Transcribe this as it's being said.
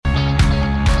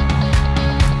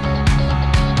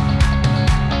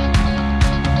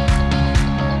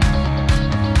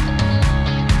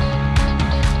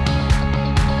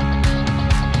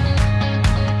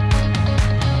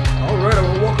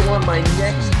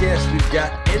guest, we've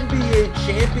got NBA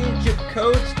championship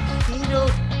coach,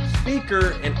 keynote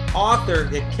speaker, and author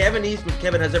Kevin Eastman.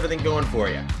 Kevin, how's everything going for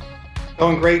you?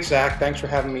 Going great, Zach. Thanks for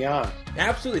having me on.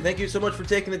 Absolutely. Thank you so much for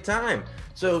taking the time.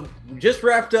 So we just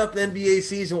wrapped up the NBA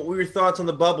season. What were your thoughts on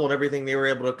the bubble and everything they were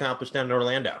able to accomplish down in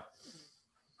Orlando?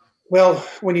 Well,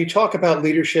 when you talk about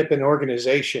leadership and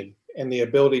organization and the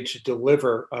ability to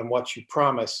deliver on what you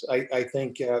promise, I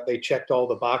think they checked all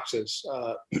the boxes.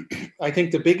 I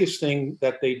think the biggest thing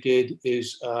that they did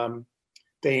is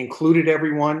they included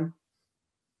everyone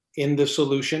in the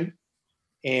solution,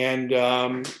 and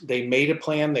they made a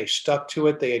plan. They stuck to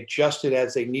it. They adjusted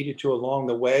as they needed to along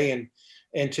the way.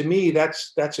 And to me,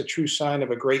 that's a true sign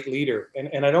of a great leader.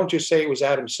 And I don't just say it was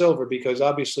Adam Silver, because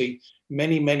obviously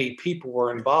many people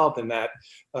were involved in that,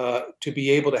 to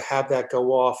be able to have that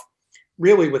go off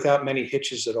really without many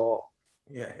hitches at all.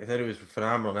 Yeah, I thought it was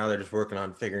phenomenal. Now they're just working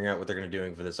on figuring out what they're going to be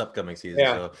doing for this upcoming season.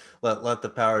 Yeah. So let the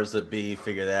powers that be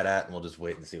figure that out, and we'll just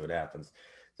wait and see what happens.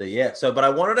 So yeah. But I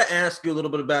wanted to ask you a little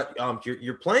bit about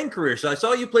your playing career. So I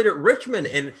saw you played at Richmond,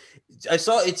 and I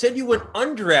saw it said you went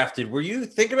undrafted. Were you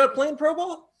thinking about playing pro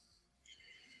ball?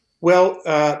 Well,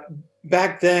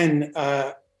 back then,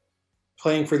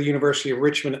 playing for the University of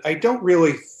Richmond, I don't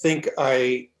really think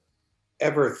I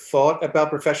ever thought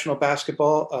about professional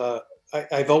basketball.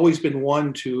 I've always been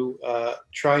one to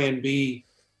try and be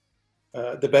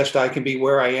the best I can be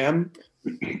where I am,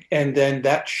 and then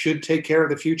that should take care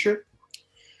of the future.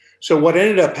 So what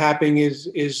ended up happening is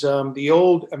the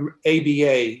old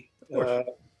ABA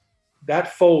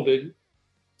that folded,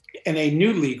 and a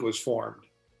new league was formed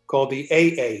called the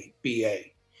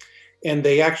AABA, and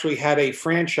they actually had a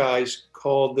franchise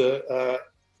called the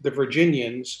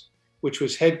Virginians, which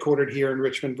was headquartered here in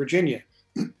Richmond, Virginia.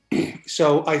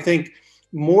 So I think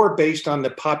more based on the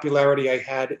popularity I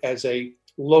had as a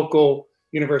local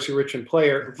University of Richmond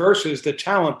player versus the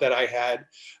talent that I had,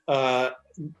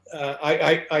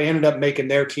 I ended up making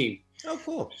their team. Oh,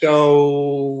 cool.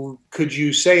 So could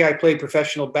you say I played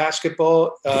professional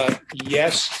basketball?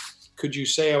 Yes. Could you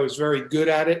say I was very good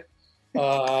at it?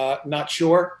 Not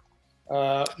sure.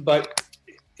 But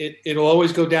it'll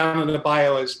always go down in the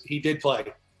bio as he did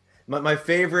play. My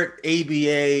favorite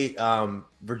ABA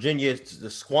Virginia the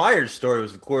Squires story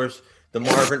was, of course, the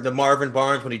Marvin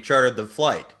Barnes when he chartered the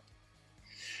flight.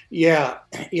 Yeah.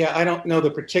 I don't know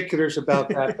the particulars about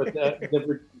that, but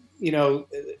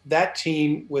that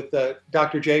team with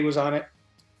Dr. J was on it.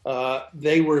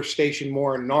 They were stationed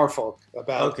more in Norfolk,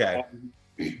 about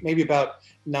maybe about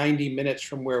 90 minutes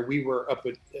from where we were up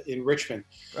in Richmond.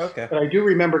 Okay. But I do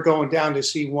remember going down to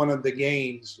see one of the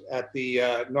games at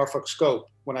the Norfolk Scope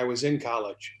when I was in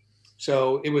college.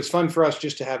 So it was fun for us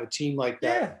just to have a team like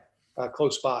that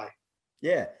close by.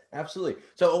 Yeah, absolutely.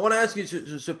 So I want to ask you,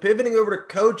 so pivoting over to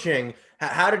coaching,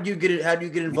 how did you get it? How do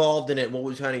you get involved in it? What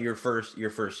was kind of your first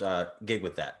gig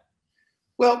with that?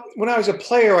 Well, when I was a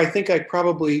player, I think I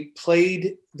probably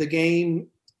played the game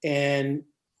and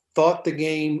thought the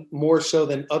game more so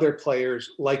than other players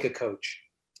like a coach.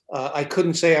 I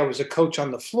couldn't say I was a coach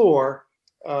on the floor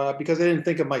because I didn't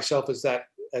think of myself as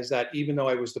that, even though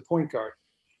I was the point guard.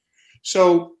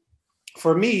 So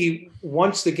for me,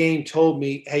 once the game told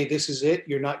me, hey, this is it,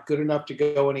 you're not good enough to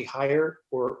go any higher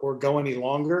or go any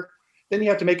longer, then you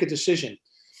have to make a decision.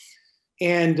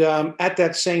 And at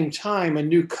that same time, a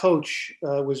new coach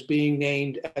was being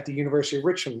named at the University of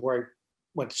Richmond, where I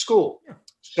went to school.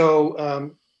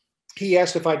 So he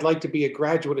asked if I'd like to be a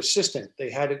graduate assistant. They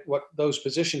had those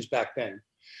positions back then.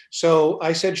 So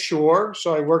I said, sure.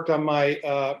 So I worked on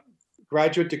my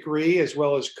graduate degree as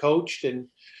well as coached, and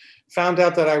found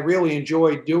out that I really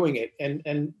enjoyed doing it.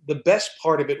 And the best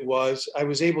part of it was I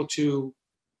was able to,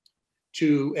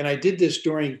 and I did this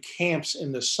during camps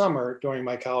in the summer during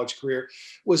my college career,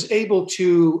 was able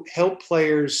to help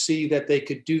players see that they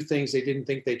could do things they didn't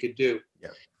think they could do.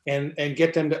 Yeah. And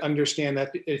get them to understand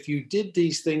that if you did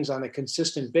these things on a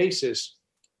consistent basis,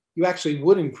 you actually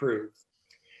would improve.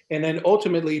 And then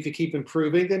ultimately, if you keep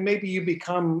improving, then maybe you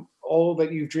become all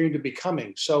that you've dreamed of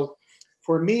becoming. So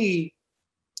for me,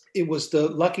 it was the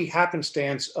lucky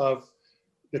happenstance of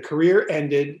the career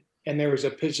ended and there was a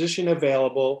position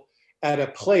available at a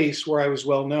place where I was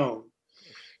well known.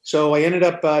 So I ended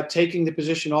up taking the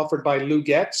position offered by Lou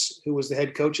Getz, who was the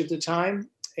head coach at the time.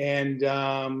 And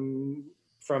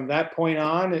from that point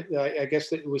on, I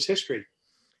guess it was history.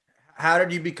 How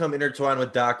did you become intertwined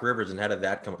with Doc Rivers, and how did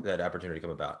that opportunity come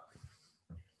about?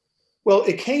 Well,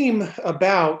 it came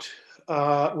about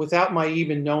without my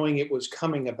even knowing it was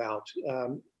coming about.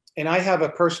 And I have a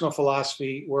personal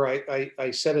philosophy where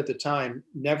I said at the time,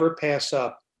 never pass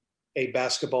up a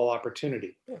basketball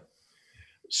opportunity. Yeah.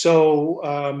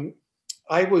 So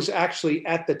I was actually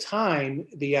at the time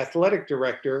the athletic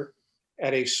director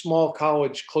at a small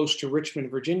college close to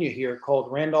Richmond, Virginia here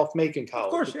called Randolph-Macon College.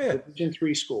 Of course, yeah. Division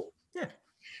III school. Yeah.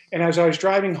 And as I was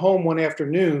driving home one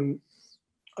afternoon,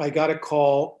 I got a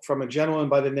call from a gentleman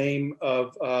by the name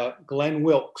of Glenn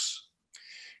Wilkes.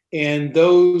 And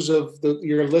those of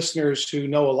your listeners who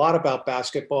know a lot about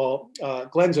basketball,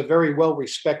 Glenn's a very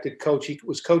well-respected coach. He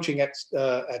was coaching at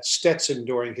Stetson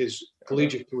during his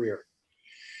collegiate career.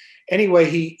 Anyway,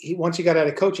 he once he got out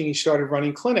of coaching, he started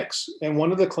running clinics. And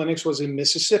one of the clinics was in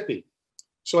Mississippi.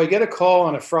 So I get a call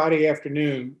on a Friday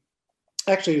afternoon.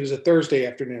 Actually, it was a Thursday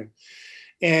afternoon.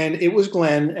 And it was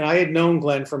Glenn, and I had known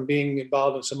Glenn from being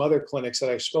involved in some other clinics that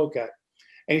I spoke at.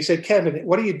 And he said, "Kevin,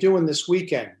 what are you doing this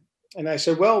weekend?" And I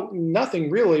said, "Well, nothing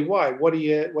really. Why? What do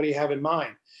you have in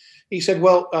mind?" He said,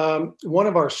 "Well, one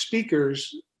of our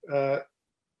speakers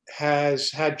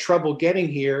has had trouble getting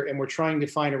here, and we're trying to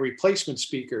find a replacement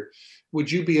speaker. Would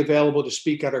you be available to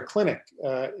speak at our clinic?"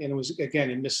 And it was, again,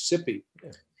 in Mississippi.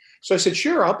 Yeah. So I said,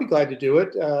 "Sure, I'll be glad to do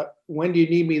it. When do you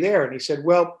need me there?" And he said,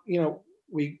 "Well,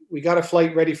 we got a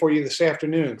flight ready for you this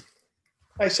afternoon."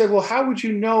 I said, "Well, how would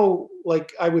you know,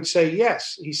 like, I would say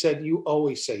yes?" He said, "You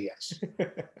always say yes."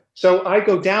 So I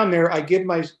go down there, I give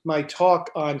my talk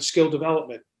on skill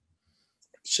development.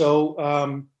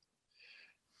 So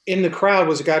in the crowd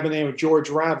was a guy by the name of George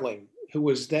Raveling, who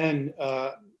was then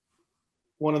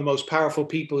one of the most powerful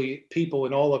people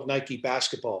in all of Nike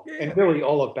basketball, and really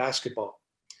all of basketball.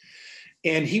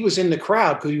 And he was in the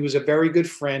crowd because he was a very good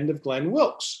friend of Glenn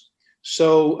Wilkes.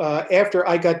 So after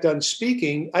I got done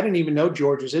speaking, I didn't even know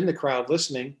George was in the crowd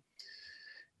listening.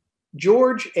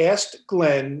 George asked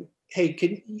Glenn, "Hey,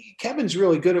 Kevin's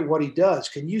really good at what he does.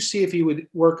 Can you see if he would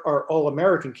work our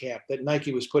All-American camp that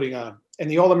Nike was putting on?"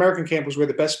 And the All-American camp was where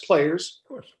the best players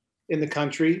in the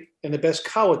country and the best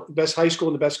high school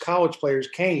and the best college players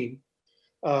came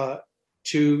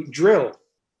to drill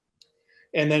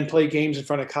and then play games in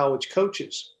front of college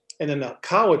coaches. And then the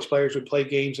college players would play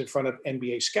games in front of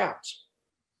NBA scouts.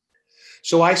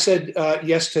 So I said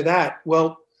yes to that.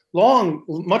 Well,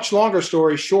 much longer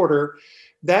story shorter,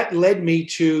 that led me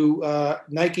to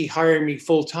Nike hiring me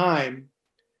full-time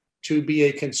to be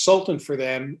a consultant for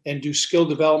them and do skill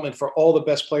development for all the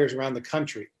best players around the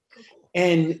country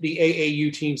and the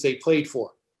AAU teams they played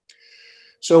for.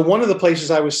 So one of the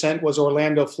places I was sent was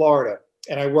Orlando, Florida,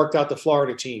 and I worked out the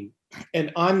Florida team.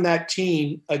 And on that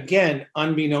team, again,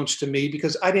 unbeknownst to me,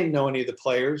 because I didn't know any of the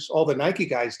players, all the Nike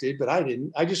guys did, but I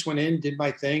didn't. I just went in, did my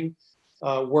thing,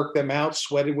 worked them out,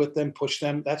 sweated with them, pushed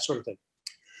them, that sort of thing.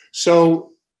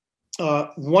 So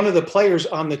one of the players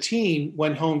on the team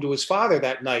went home to his father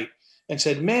that night and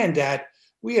said, "Man, Dad,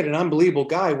 we had an unbelievable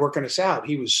guy working us out.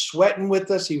 He was sweating with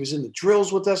us. He was in the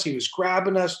drills with us. He was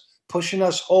grabbing us, pushing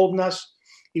us, holding us.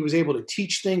 He was able to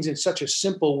teach things in such a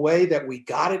simple way that we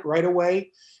got it right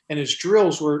away. And his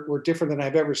drills were different than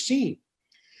I've ever seen."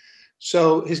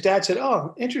 So his dad said,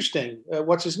 "Oh, interesting.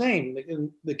 What's his name?"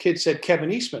 And the kid said,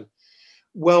 "Kevin Eastman."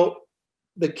 Well,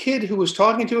 the kid who was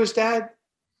talking to his dad,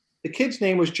 the kid's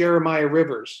name was Jeremiah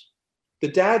Rivers. The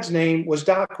dad's name was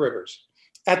Doc Rivers.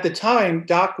 At the time,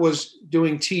 Doc was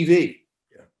doing TV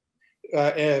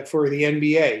for the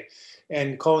NBA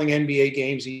and calling NBA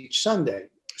games each Sunday.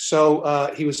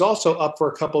 So he was also up for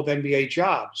a couple of NBA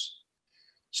jobs.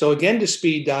 So again, to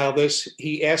speed dial this,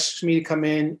 he asks me to come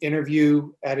in,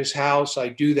 interview at his house. I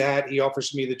do that. He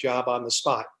offers me the job on the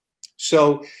spot.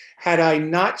 So had I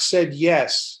not said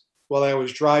yes while I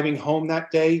was driving home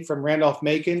that day from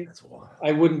Randolph-Macon,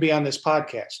 I wouldn't be on this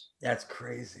podcast. That's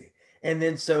crazy. And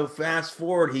then so fast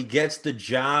forward, he gets the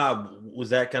job.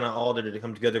 Was that kind of all, did it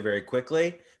come together very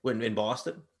quickly in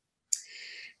Boston?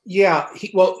 Yeah.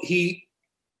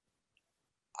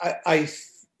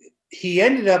 He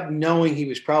ended up knowing he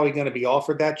was probably going to be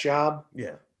offered that job.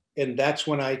 Yeah. And that's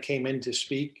when I came in to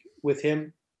speak with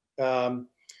him.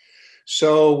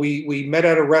 So we met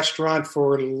at a restaurant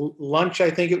for lunch, I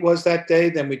think it was that day.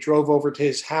 Then we drove over to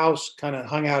his house, kind of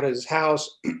hung out at his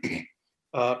house.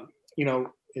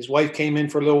 His wife came in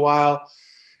for a little while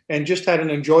and just had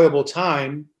an enjoyable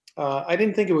time. I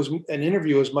didn't think it was an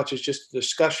interview as much as just a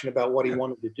discussion about what he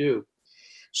wanted to do.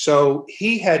 So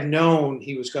he had known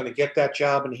he was going to get that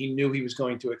job and he knew he was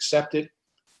going to accept it.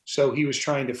 So he was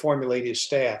trying to formulate his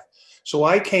staff. So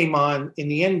I came on. In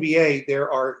the NBA, there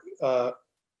are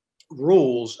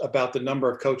rules about the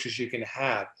number of coaches you can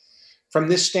have. From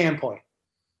this standpoint,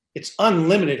 it's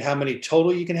unlimited how many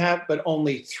total you can have, but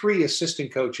only 3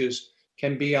 assistant coaches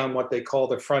can be on what they call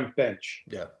the front bench.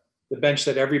 Yeah. The bench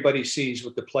that everybody sees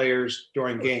with the players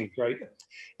during games, right?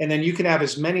 And then you can have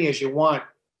as many as you want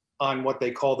on what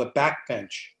they call the back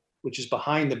bench, which is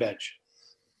behind the bench.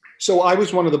 So I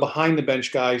was one of the behind the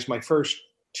bench guys my first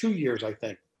 2 years, I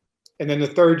think. And then the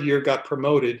third year got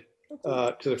promoted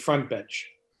to the front bench.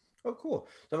 Oh, cool.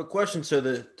 So I have a question. So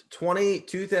the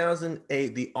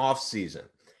 2008, the off season,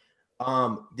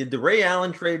 did the Ray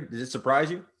Allen trade, did it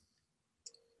surprise you?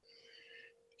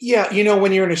 Yeah,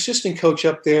 when you're an assistant coach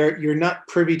up there, you're not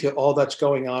privy to all that's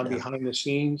going on behind the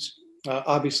scenes.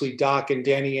 Obviously, Doc and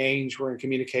Danny Ainge were in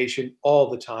communication all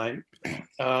the time.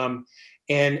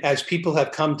 And as people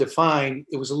have come to find,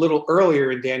 it was a little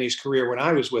earlier in Danny's career when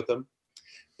I was with him.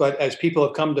 But as people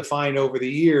have come to find over the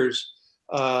years,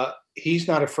 he's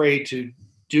not afraid to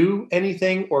do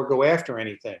anything or go after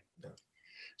anything.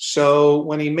 So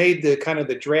when he made the kind of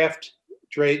the draft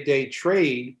day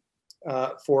trade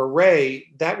for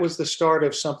Ray, that was the start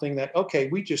of something that, okay,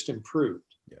 we just improved.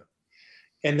 Yeah.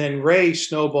 And then Ray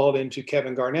snowballed into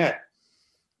Kevin Garnett,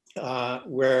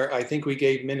 where I think we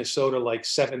gave Minnesota like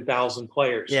 7,000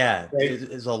 players. Yeah, right?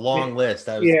 it's a long list.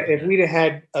 If we'd have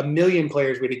had 1 million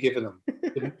players, we'd have given them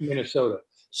to Minnesota.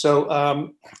 So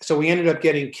we ended up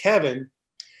getting Kevin,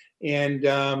 and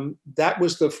that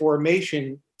was the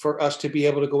formation for us to be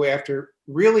able to go after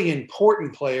really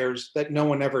important players that no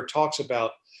one ever talks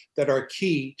about that are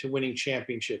key to winning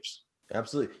championships.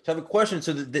 Absolutely. So I have a question.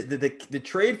 So the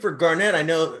trade for Garnett, I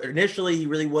know initially he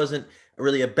really wasn't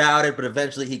really about it, but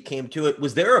eventually he came to it.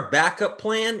 Was there a backup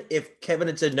plan if Kevin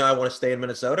had said, no, I want to stay in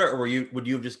Minnesota, or would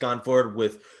you have just gone forward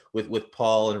with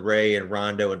Paul and Ray and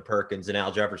Rondo and Perkins and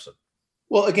Al Jefferson?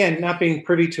 Well, again, not being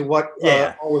privy to what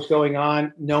all was going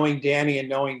on, knowing Danny and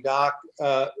knowing Doc,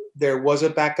 there was a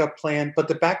backup plan, but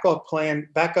the backup plan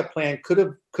could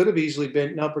have easily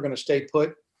been, nope, we're going to stay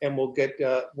put, and we'll get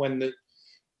when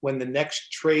the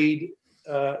next trade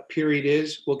period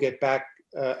is, we'll get back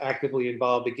actively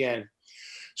involved again.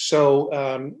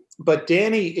 So, but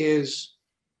Danny is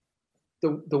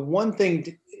the one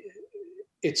thing.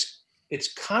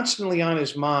 It's constantly on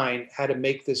his mind how to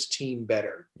make this team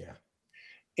better. Yeah.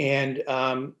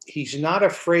 And he's not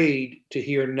afraid to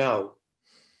hear no.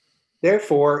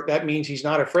 Therefore, that means he's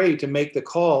not afraid to make the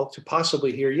call to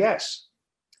possibly hear yes.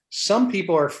 Some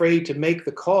people are afraid to make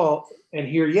the call and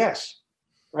hear yes,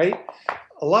 right?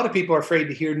 A lot of people are afraid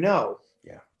to hear no.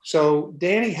 Yeah. So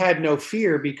Danny had no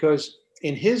fear because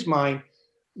in his mind,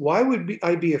 why would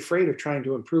I be afraid of trying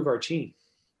to improve our team?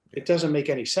 It doesn't make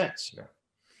any sense. Yeah.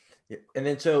 And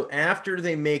then so after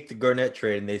they make the Garnett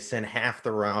trade and they send half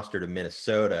the roster to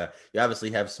Minnesota, you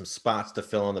obviously have some spots to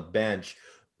fill on the bench.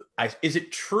 Is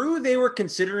it true they were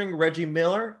considering Reggie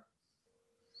Miller?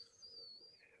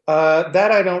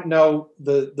 That I don't know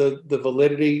the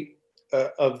validity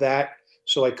of that,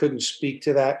 so I couldn't speak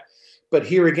to that. But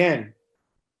here again,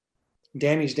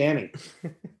 Danny's Danny.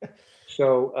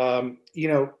 So,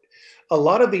 a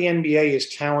lot of the NBA is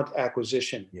talent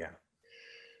acquisition. Yeah.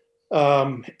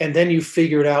 And then you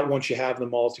figure it out once you have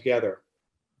them all together,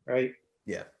 right?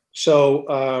 Yeah. So,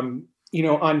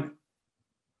 on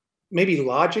maybe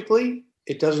logically,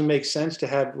 it doesn't make sense to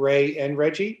have Ray and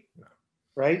Reggie,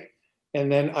 right? And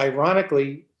then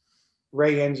ironically,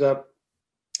 Ray ends up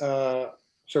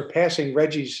surpassing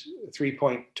Reggie's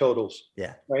 3-point totals.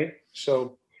 Yeah. Right.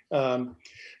 So it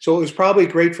was probably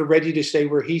great for Reggie to stay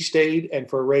where he stayed and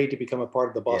for Ray to become a part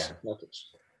of the Boston Celtics.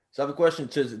 So I have a question.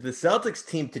 So the Celtics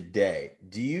team today,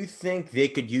 do you think they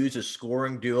could use a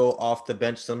scoring duo off the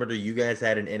bench similar to you guys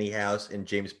had in Any House and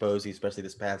James Posey, especially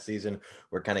this past season?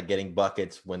 We're kind of getting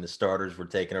buckets when the starters were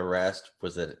taking a rest.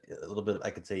 Was it a little bit, I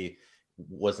could say,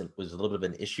 was a little bit of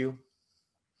an issue?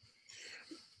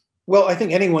 Well, I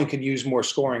think anyone can use more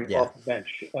scoring off the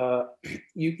bench.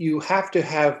 You have to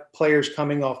have players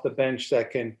coming off the bench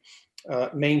that can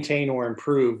maintain or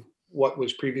improve what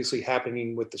was previously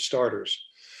happening with the starters.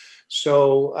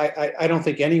 So I don't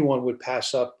think anyone would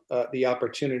pass up the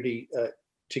opportunity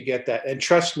to get that. And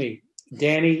trust me,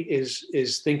 Danny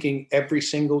is thinking every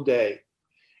single day.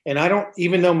 And I don't,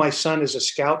 even though my son is a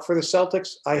scout for the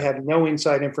Celtics, I have no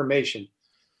inside information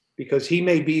because he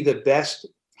may be the best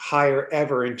hire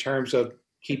ever in terms of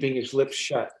keeping his lips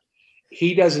shut.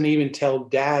 He doesn't even tell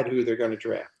dad who they're going to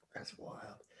draft. That's wild.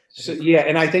 So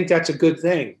and I think that's a good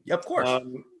thing. Yeah, of course.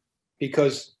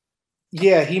 Because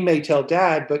he may tell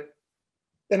dad, but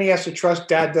then he has to trust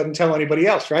dad doesn't tell anybody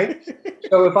else, right?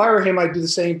 So if I were him, I'd do the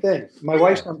same thing. My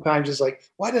wife sometimes is like,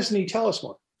 why doesn't he tell us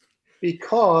more?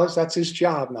 Because that's his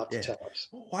job not to tell us.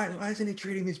 Why isn't he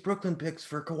treating these Brooklyn picks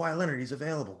for Kawhi Leonard? He's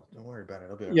available. Don't worry about it.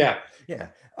 I'll be all right. Yeah.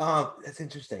 That's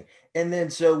interesting. And then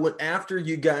so after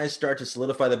you guys start to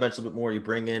solidify the bench a little bit more, you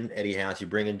bring in Eddie House, you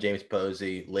bring in James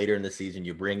Posey. Later in the season,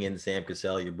 you bring in Sam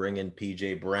Cassell, you bring in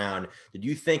PJ Brown. Did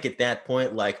you think at that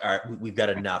point, like, all right, we've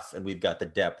got enough and we've got the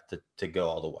depth to go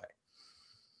all the way?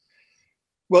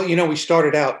 Well, we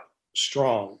started out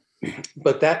strong,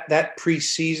 but that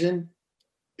preseason,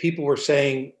 people were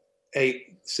saying,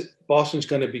 "Hey, Boston's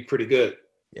going to be pretty good."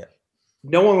 Yeah.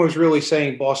 No one was really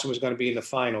saying Boston was going to be in the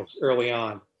finals early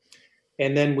on.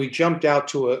 And then we jumped out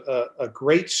to a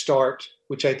great start,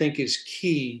 which I think is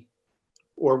key,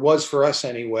 or was for us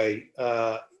anyway,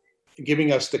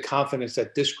 giving us the confidence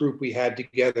that this group we had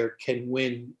together can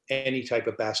win any type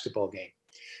of basketball game.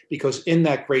 Because in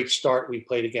that great start, we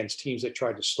played against teams that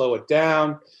tried to slow it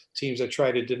down, teams that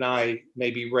tried to deny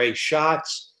maybe Ray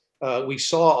shots. We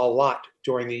saw a lot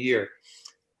during the year.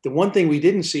 The one thing we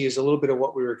didn't see is a little bit of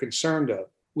what we were concerned of.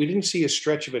 We didn't see a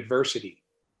stretch of adversity.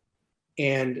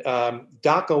 And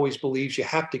Doc always believes you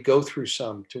have to go through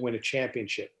some to win a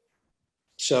championship.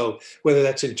 So whether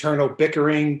that's internal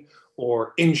bickering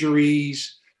or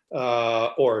injuries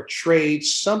or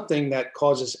trades, something that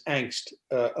causes angst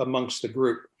amongst the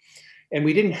group. And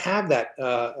we didn't have that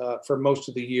for most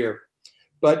of the year.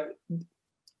 But,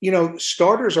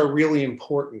 starters are really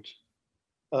important.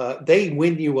 They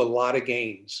win you a lot of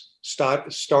games,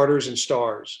 starters and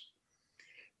stars.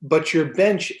 But your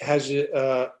bench has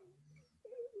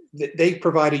they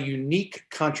provide a unique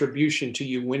contribution to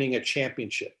you winning a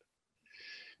championship,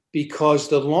 because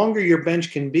the longer your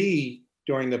bench can be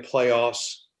during the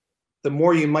playoffs, the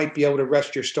more you might be able to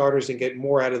rest your starters and get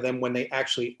more out of them when they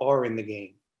actually are in the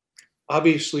game.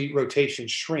 Obviously,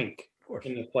 rotations shrink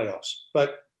in the playoffs,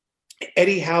 but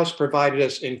Eddie House provided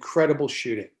us incredible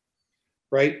shooting,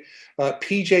 right?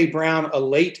 PJ Brown, a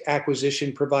late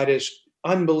acquisition, provided us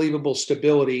unbelievable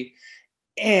stability,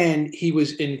 and he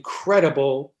was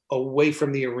incredible away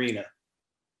from the arena.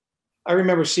 I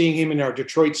remember seeing him in our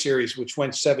Detroit series, which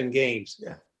went 7 games.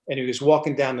 Yeah. And he was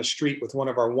walking down the street with one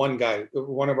of our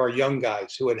young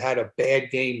guys who had a bad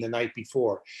game the night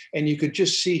before. And you could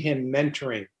just see him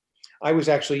mentoring. I was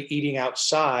actually eating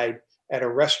outside at a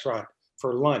restaurant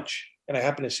for lunch, and I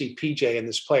happened to see PJ and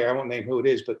this player. I won't name who it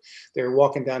is, but they were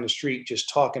walking down the street just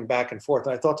talking back and forth.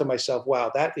 And I thought to myself,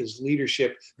 wow, that is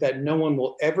leadership that no one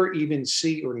will ever even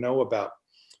see or know about.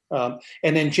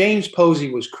 And then James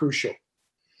Posey was crucial,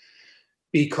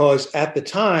 because at the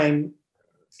time,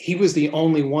 he was the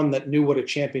only one that knew what a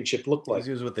championship looked like.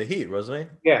 He was with the Heat, wasn't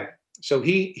he? Yeah. So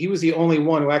he was the only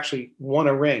one who actually won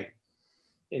a ring.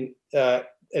 And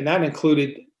that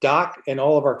included Doc and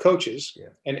all of our coaches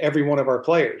and every one of our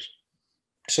players.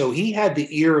 So he had the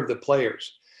ear of the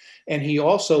players. And he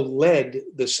also led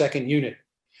the second unit.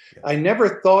 Yeah. I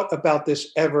never thought about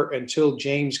this ever until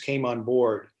James came on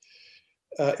board.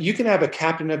 You can have a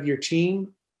captain of your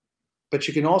team, but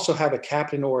you can also have a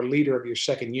captain or a leader of your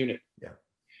second unit. Yeah.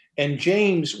 And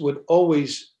James would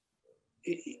always,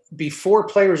 before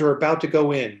players are about to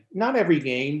go in, not every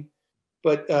game,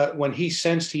 but when he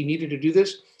sensed he needed to do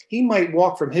this, he might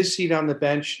walk from his seat on the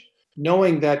bench,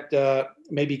 knowing that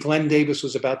maybe Glenn Davis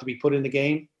was about to be put in the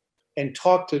game, and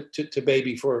talk to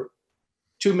Baby for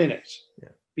 2 minutes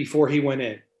before he went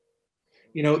in.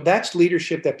 That's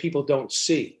leadership that people don't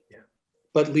see.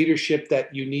 But leadership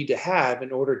that you need to have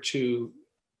in order to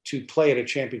play at a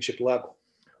championship level.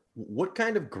 What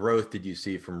kind of growth did you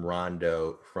see from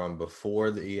Rondo from before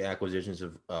the acquisitions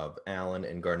of Allen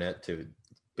and Garnett to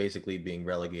basically being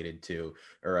relegated to,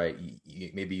 all right,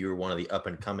 maybe you're one of the up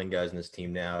and coming guys in this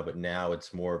team now, but now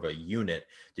it's more of a unit.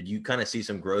 Did you kind of see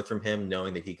some growth from him,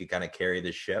 knowing that he could kind of carry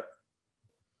this ship?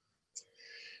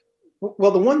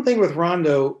 Well, the one thing with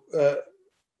Rondo,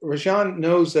 Rajon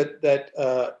knows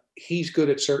that he's good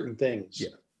at certain things. Yeah.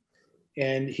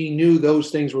 And he knew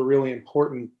those things were really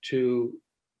important to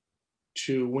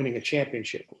winning a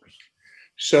championship.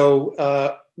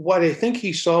 So what I think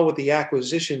he saw with the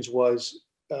acquisitions was,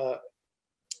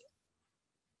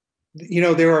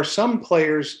 there are some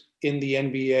players in the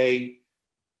NBA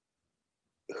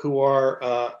who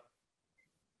are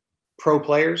pro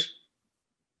players,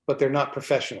 but they're not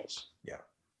professionals. Yeah.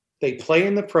 They play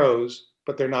in the pros,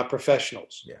 but they're not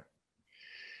professionals. Yeah.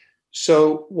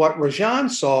 So what Rajon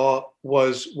saw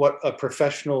was what a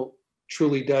professional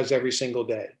truly does every single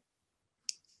day.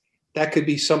 That could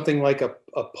be something like a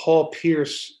Paul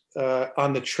Pierce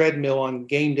on the treadmill on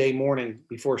game day morning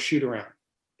before shoot around.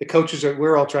 The coaches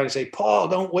we're all trying to say, Paul,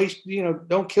 don't waste,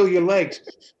 don't kill your legs.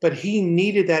 But he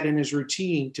needed that in his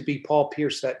routine to be Paul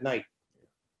Pierce that night.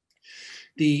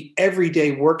 The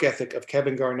everyday work ethic of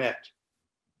Kevin Garnett,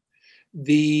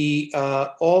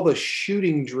 all the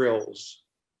shooting drills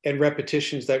and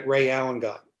repetitions that Ray Allen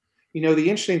got. The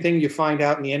interesting thing you find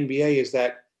out in the NBA is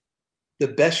that the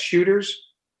best shooters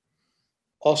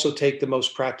also take the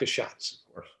most practice shots.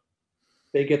 Of course.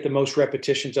 They get the most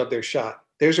repetitions of their shot.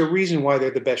 There's a reason why they're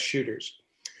the best shooters.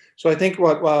 So I think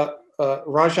what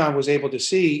Rajon was able to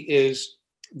see is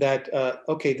that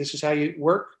okay, this is how you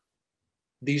work.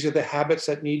 These are the habits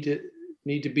that need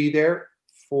to be there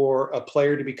for a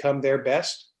player to become their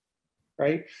best,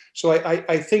 right? So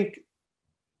I think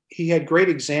he had great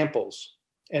examples,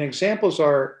 and examples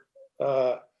are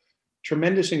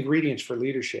tremendous ingredients for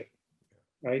leadership,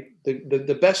 right?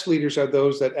 The best leaders are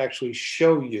those that actually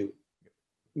show you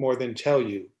more than tell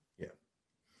you. Yeah.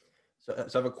 So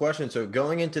I have a question. So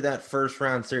going into that first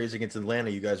round series against Atlanta,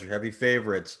 you guys are heavy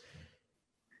favorites.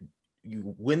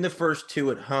 You win the first two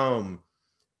at home.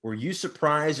 Were you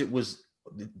surprised it was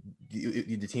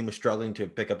the team was struggling to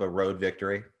pick up a road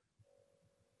victory?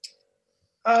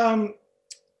 I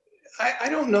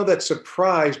don't know that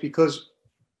surprise, because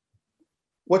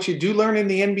what you do learn in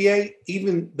the NBA,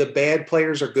 even the bad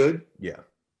players are good. Yeah.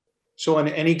 So on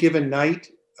any given night,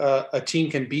 a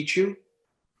team can beat you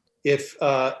if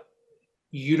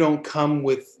you don't come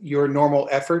with your normal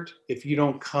effort, if you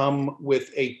don't come with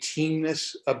a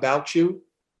teamness about you,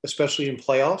 especially in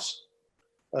playoffs,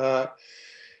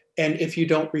 and if you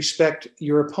don't respect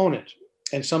your opponent.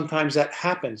 And sometimes that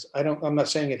happens. I'm not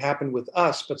saying it happened with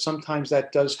us, but sometimes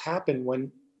that does happen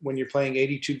when you're playing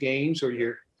 82 games or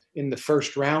you're in the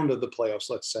first round of the playoffs,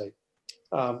 let's say.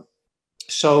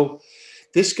 So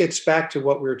this gets back to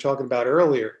what we were talking about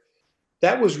earlier.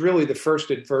 That was really the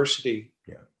first adversity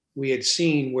we had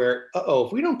seen where,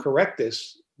 if we don't correct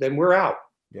this, then we're out.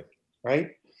 Yeah.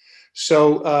 Right?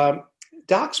 So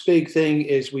Doc's big thing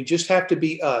is we just have to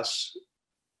be us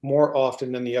more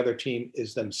often than the other team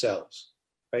is themselves.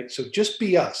 Right? So just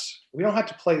be us. We don't have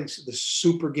to play the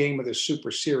super game or the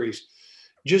super series.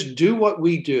 Just do what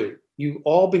we do. You've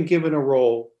all been given a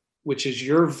role, which is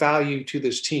your value to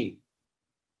this team.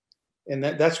 And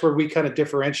that's where we kind of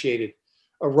differentiated.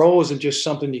 A role isn't just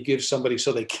something you give somebody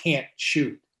so they can't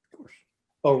shoot.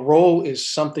 A role is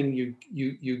something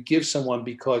you give someone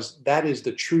because that is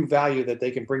the true value that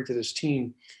they can bring to this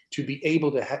team to be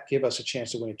able to give us a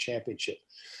chance to win a championship.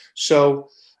 So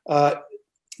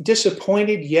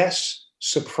disappointed, yes.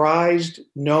 Surprised,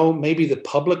 no. Maybe the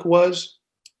public was,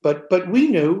 but we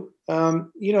knew,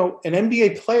 an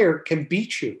NBA player can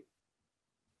beat you.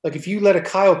 Like if you let a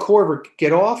Kyle Korver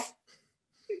get off,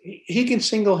 he can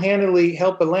single-handedly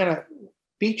help Atlanta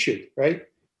beat you, right?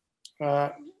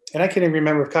 And I can't even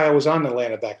remember if Kyle was on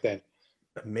Atlanta back then.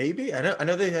 Maybe I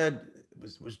know they had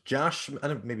was Josh. I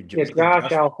don't know, maybe Josh,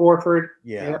 Al Horford.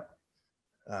 Yeah.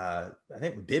 I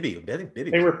think Bibby.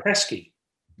 They were pesky.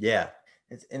 Yeah.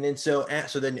 And then so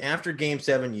then after Game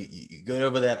 7, you go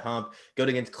over that hump, go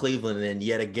against Cleveland, and then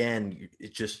yet again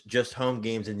it's just home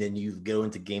games, and then you go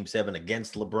into Game 7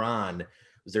 against LeBron.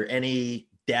 Was there any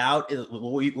doubt?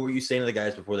 What were you saying to the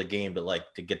guys before the game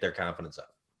to get their confidence up?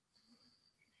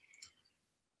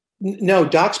 No,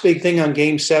 Doc's big thing on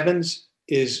Game 7s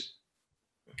is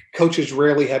coaches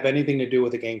rarely have anything to do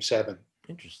with a Game 7.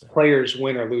 Interesting. Players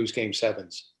win or lose Game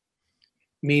 7s.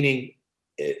 Meaning,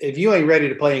 if you ain't ready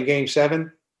to play in Game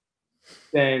 7,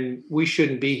 then we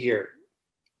shouldn't be here.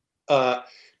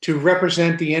 To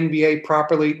represent the NBA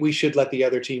properly, we should let the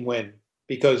other team win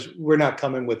because we're not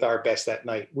coming with our best that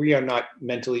night. We are not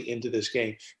mentally into this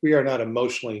game. We are not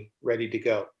emotionally ready to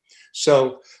go.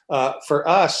 So for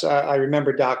us, I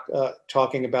remember Doc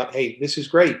talking about, hey, this is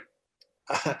great.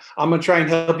 I'm going to try and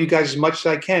help you guys as much as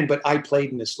I can, but I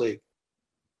played in this league.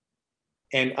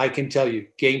 And I can tell you,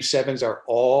 Game 7s are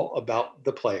all about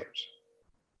the players.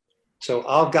 So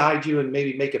I'll guide you and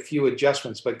maybe make a few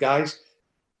adjustments. But guys,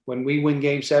 when we win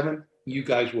Game 7, you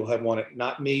guys will have won it.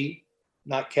 Not me,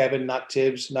 not Kevin, not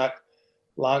Tibbs, not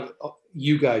Long.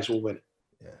 You guys will win it.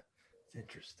 Yeah, it's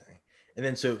interesting. And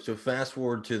then so fast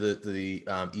forward to the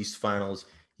East Finals.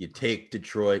 You take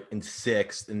Detroit in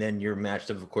 6th, and then you're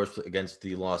matched up, of course, against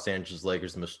the Los Angeles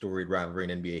Lakers, the most storied rivalry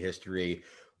in NBA history.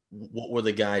 What were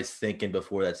the guys thinking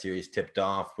before that series tipped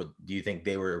off? Do you think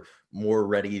they were more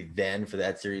ready then for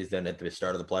that series than at the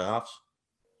start of the playoffs?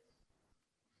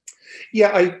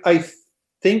 Yeah, I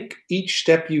think each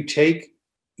step you take,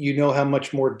 you know how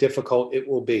much more difficult it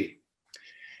will be.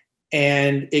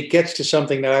 And it gets to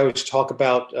something that I always talk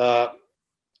about,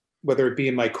 whether it be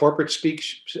in my corporate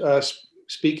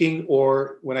speaking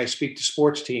or when I speak to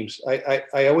sports teams.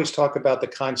 I always talk about the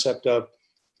concept of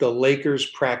the Lakers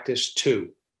practice 2.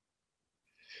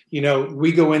 You know,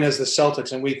 we go in as the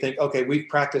Celtics and we think, okay, we've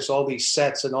practiced all these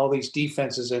sets and all these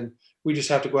defenses and we just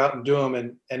have to go out and do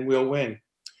them and we'll win.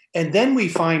 And then we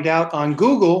find out on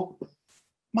Google,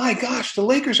 my gosh, the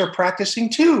Lakers are practicing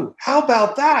 2. How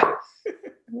about that?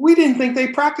 We didn't think they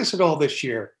practiced at all this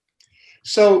year.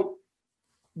 So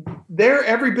they're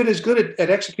every bit as good at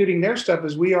executing their stuff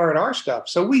as we are at our stuff.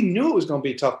 So we knew it was going to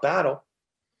be a tough battle.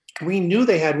 we knew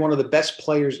they had one of the best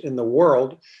players in the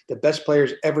world, the best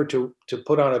players ever to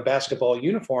put on a basketball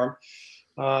uniform.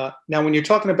 Now, when you're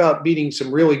talking about beating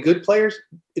some really good players,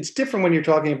 it's different when you're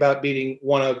talking about beating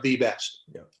one of the best,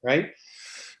 right?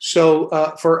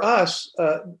 So for us,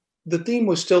 the theme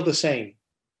was still the same.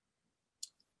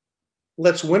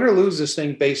 Let's win or lose this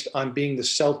thing based on being the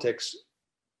Celtics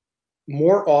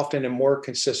more often and more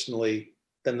consistently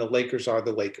than the Lakers are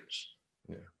the Lakers.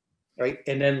 Right.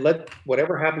 And then let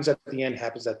whatever happens at the end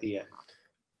happens at the end.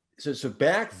 So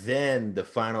back then the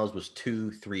finals was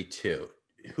 2-3-2.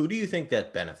 Who do you think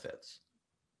that benefits?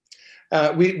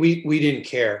 We didn't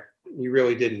care. We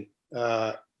really didn't.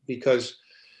 Because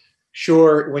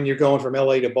sure, when you're going from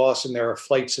LA to Boston, there are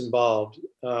flights involved.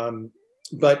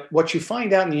 But what you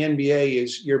find out in the NBA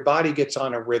is your body gets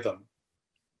on a rhythm.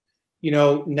 You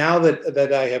know, now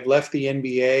that I have left the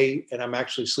NBA and I'm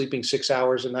actually sleeping 6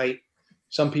 hours a night,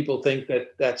 some people think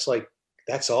that that's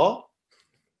all.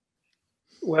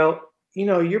 Well, you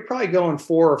know, you're probably going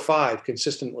 4 or 5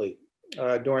 consistently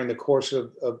during the course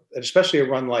of especially a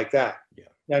run like that.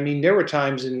 Yeah. I mean, there were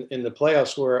times in the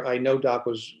playoffs where I know Doc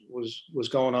was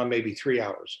going on maybe 3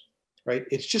 hours, right?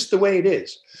 It's just the way it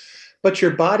is. But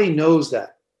your body knows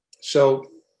that. So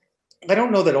I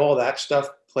don't know that all that stuff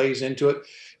plays into it,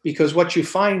 because what you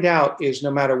find out is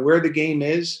no matter where the game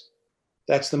is,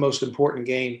 that's the most important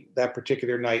game that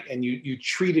particular night, and you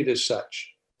treat it as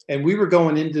such. And we were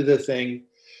going into the thing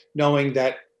knowing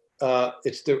that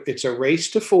it's a race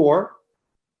to 4,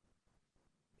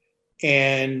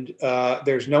 and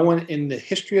there's no one in the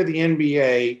history of the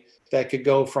NBA that could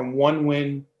go from 1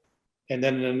 win and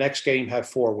then in the next game have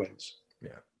 4 wins.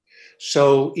 Yeah.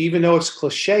 So even though it's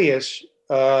cliche-ish,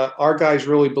 our guys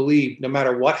really believe no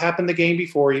matter what happened the game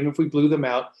before, even if we blew them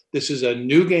out, this is a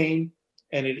new game.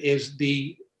 And it is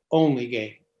the only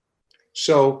game.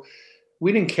 So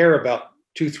we didn't care about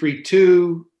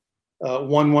 2-3-2,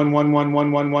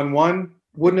 1-1-1-1-1-1-1-1.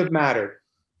 Wouldn't have mattered,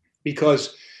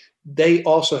 because they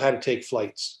also had to take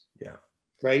flights. Yeah.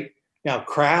 Right? Now,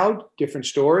 crowd, different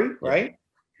story, right? Yeah.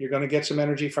 You're going to get some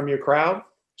energy from your crowd.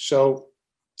 So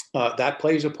that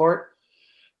plays a part.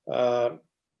 So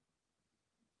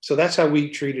that's how we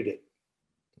treated it.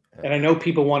 And I know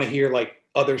people want to hear like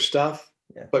other stuff.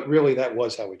 Yeah. But really, that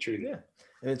was how we treated it.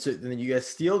 And so then you guys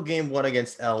steal game 1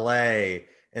 against LA, and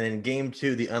then game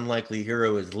 2, the unlikely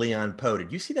hero is Leon Powe.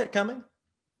 Did you see that coming?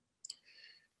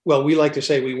 Well, we like to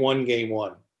say we won game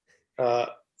 1,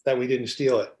 that we didn't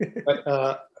steal it.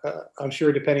 But I'm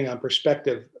sure, depending on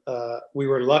perspective, we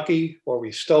were lucky, or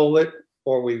we stole it,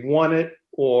 or we won it,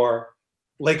 or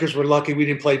Lakers were lucky we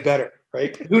didn't play better,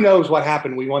 right? Who knows what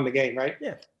happened? We won the game, right?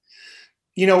 Yeah.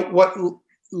 You know what?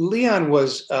 Leon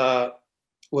was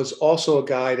also a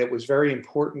guy that was very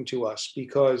important to us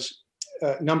because,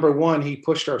 number one, he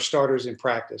pushed our starters in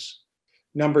practice.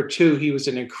 Number 2, he was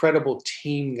an incredible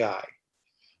team guy.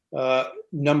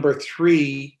 Number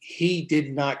 3, he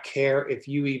did not care if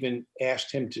you even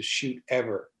asked him to shoot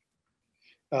ever.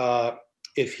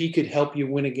 If he could help you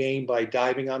win a game by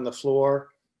diving on the floor,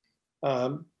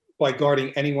 by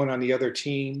guarding anyone on the other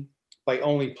team, by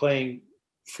only playing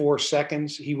 4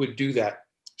 seconds, he would do that.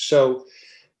 So,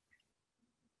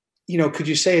 you know, could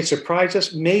you say it surprised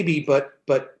us? Maybe, but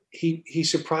he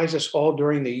surprised us all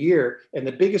during the year. And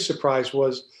the biggest surprise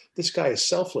was this guy is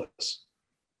selfless.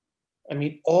 I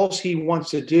mean, all he wants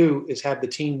to do is have the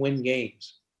team win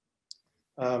games.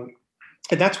 And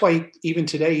that's why even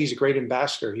today he's a great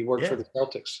ambassador. He works for the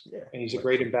Celtics, and he's a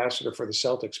great ambassador for the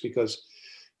Celtics because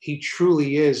he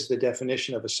truly is the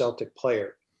definition of a Celtic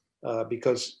player.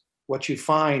 Because what you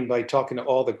find by talking to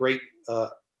all the great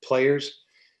players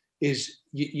is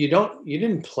you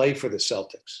didn't play for the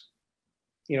Celtics.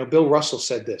 You know, Bill Russell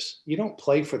said this: you don't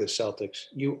play for the Celtics,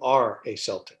 you are a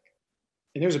Celtic.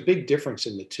 And there's a big difference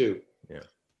in the two. Yeah.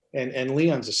 And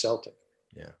Leon's a Celtic.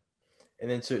 Yeah. And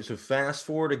then so fast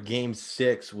forward to game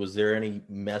 6, was there any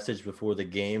message before the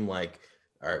game like,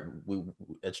 all right,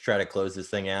 let's try to close this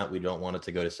thing out, we don't want it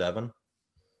to go to 7?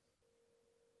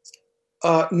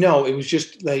 No, it was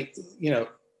just like, you know,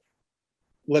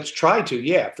 let's try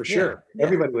to, for sure. Yeah.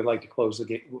 Everybody would like to close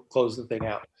the thing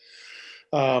out.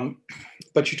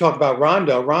 But you talk about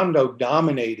Rondo. Rondo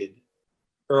dominated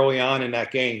early on in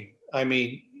that game. I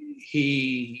mean,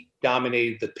 he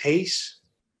dominated the pace.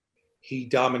 He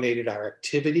dominated our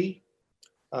activity.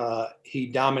 He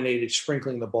dominated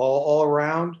sprinkling the ball all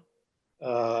around.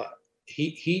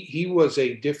 He was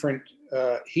a different.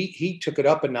 He took it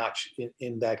up a notch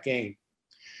in that game.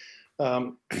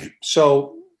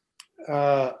 So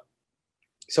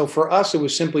for us, it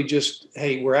was simply just,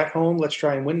 hey, we're at home. Let's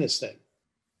try and win this thing.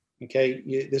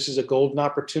 Okay, this is a golden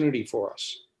opportunity for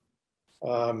us.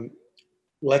 Um,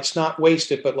 let's not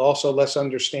waste it, but also let's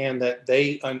understand that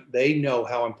they know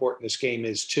how important this game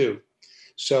is too.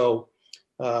 So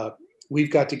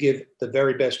we've got to give the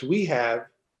very best we have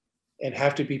and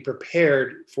have to be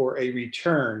prepared for a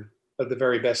return of the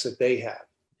very best that they have.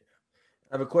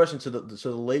 I have a question. So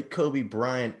the late Kobe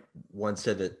Bryant once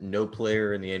said that no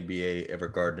player in the NBA ever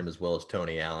guarded him as well as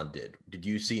Tony Allen did. Did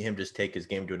you see him just take his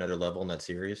game to another level in that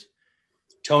series?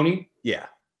 Tony? Yeah.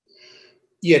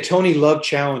 Yeah, Tony loved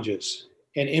challenges.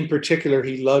 And in particular,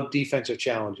 he loved defensive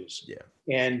challenges. Yeah.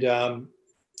 And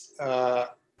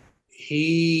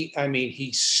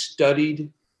he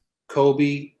studied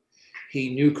Kobe.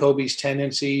 He knew Kobe's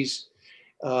tendencies.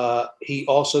 He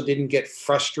also didn't get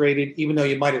frustrated, even though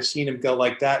you might have seen him go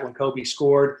like that when Kobe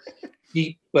scored.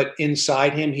 But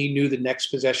inside him, he knew the next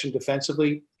possession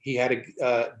defensively. He had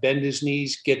to bend his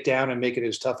knees, get down, and make it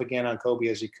as tough again on Kobe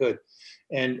as he could.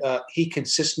 And he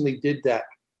consistently did that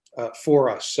for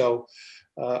us. So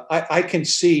I can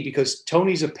see, because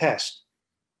Tony's a pest.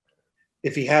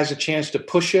 If he has a chance to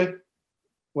push you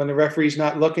when the referee's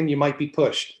not looking, you might be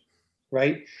pushed,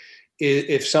 right?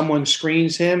 If someone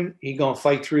screens him, he's going to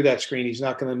fight through that screen. He's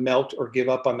not going to melt or give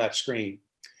up on that screen.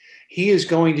 He is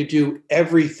going to do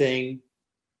everything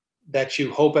that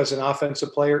you hope as an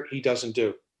offensive player he doesn't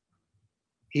do.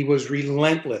 He was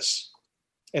relentless,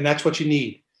 and that's what you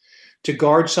need. To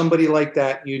guard somebody like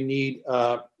that, you need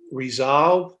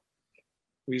resolve,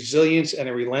 resilience, and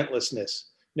a relentlessness.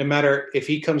 No matter if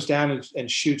he comes down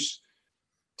and shoots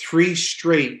 3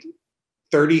 straight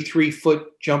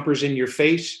 33-foot jumpers in your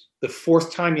face, the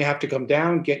 4th time you have to come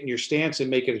down, get in your stance, and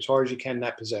make it as hard as you can in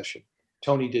that possession.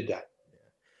 Tony did that.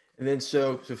 And then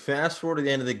so fast forward to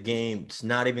the end of the game, it's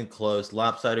not even close,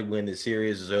 lopsided win, the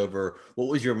series is over. What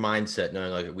was your mindset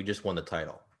knowing like we just won the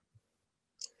title?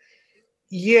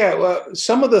 Yeah, well,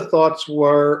 some of the thoughts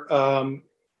were,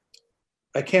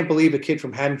 I can't believe a kid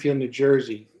from Haddonfield, New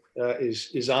Jersey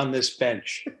is on this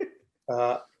bench,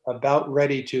 about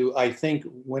ready to, I think,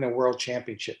 win a world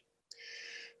championship.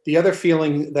 The other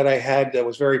feeling that I had that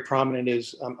was very prominent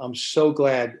is I'm so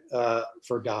glad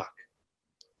for Doc.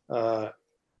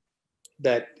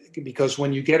 That because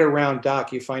when you get around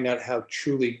Doc, you find out how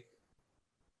truly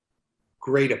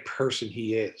great a person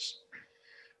he is,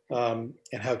 and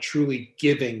how truly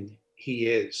giving he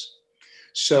is.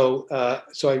 So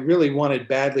I really wanted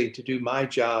badly to do my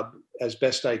job as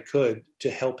best I could to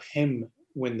help him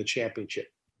win the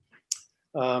championship.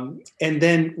 And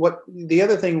then the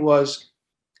other thing was,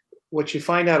 what you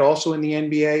find out also in the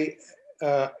NBA,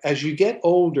 as you get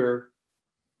older,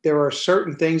 there are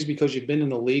certain things, because you've been in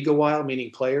the league a while,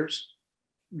 meaning players,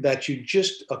 that you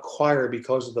just acquire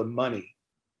because of the money,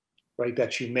 right,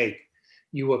 that you make.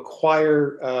 You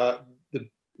acquire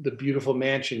the beautiful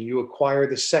mansion. You acquire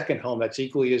the second home that's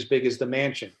equally as big as the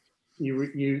mansion.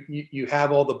 You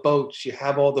have all the boats. You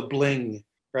have all the bling,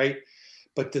 right?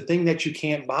 But the thing that you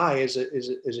can't buy is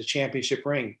a championship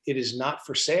ring. It is not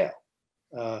for sale,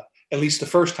 at least the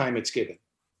first time it's given.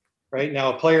 Right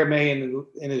now, a player may in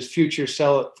his future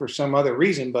sell it for some other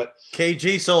reason, but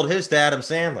KG sold his to Adam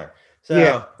Sandler.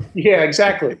 So. Yeah,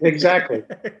 exactly. Yeah.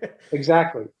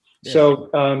 So,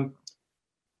 and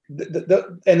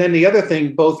then the other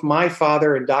thing, both my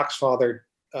father and Doc's father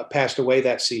passed away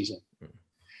that season,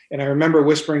 and I remember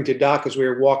whispering to Doc as we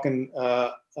were walking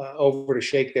over to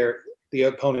shake the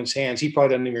opponent's hands. He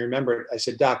probably doesn't even remember it. I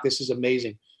said, "Doc, this is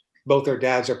amazing. Both our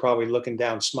dads are probably looking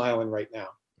down, smiling right now."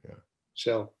 Yeah.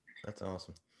 So. That's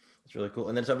awesome. That's really cool.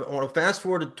 And then so I want to fast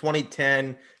forward to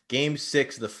 2010, Game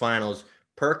 6 of the finals.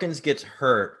 Perkins gets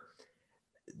hurt.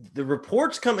 The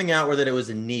reports coming out were that it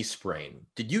was a knee sprain.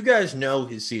 Did you guys know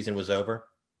his season was over?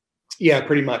 Yeah,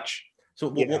 pretty much. So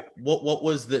what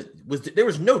was there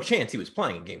was no chance he was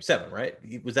playing in Game 7, right?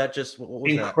 Was that just what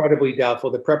was incredibly doubtful?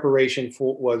 The preparation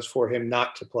was for him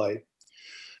not to play.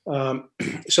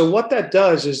 So what that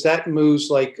does is that moves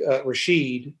like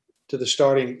Rasheed to the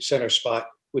starting center spot,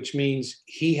 which means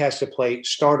he has to play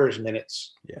starters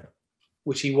minutes,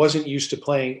 which he wasn't used to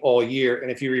playing all year. And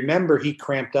if you remember, he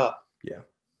cramped up. Yeah.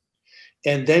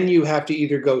 And then you have to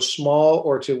either go small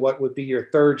or to what would be your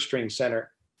third string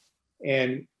center.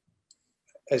 And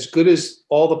as good as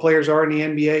all the players are in the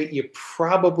NBA, you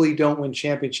probably don't win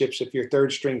championships if your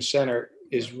third string center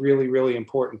is really, really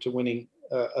important to winning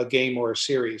a game or a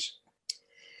series.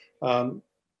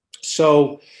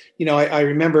 So, I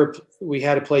remember we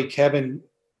had to play Kevin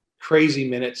crazy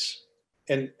minutes,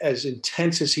 and as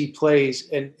intense as he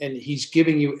plays, and he's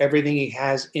giving you everything he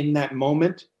has in that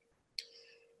moment.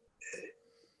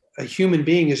 A human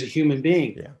being is a human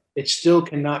being. Yeah. It still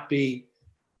cannot be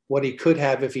what he could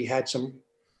have if he had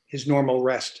his normal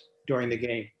rest during the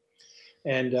game.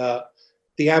 And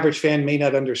the average fan may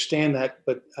not understand that,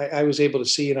 but I was able to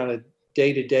see it on a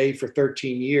day-to-day for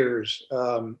 13 years,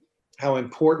 how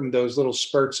important those little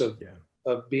spurts of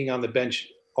being on the bench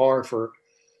are for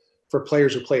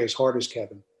players who play as hard as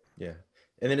Kevin. Yeah.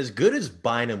 And then as good as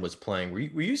Bynum was playing, were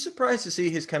you surprised to see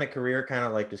his kind of career kind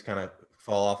of like just kind of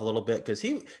fall off a little bit? Because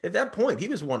he, at that point, he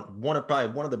was one of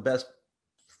probably one of the best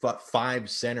 5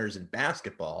 centers in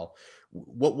basketball.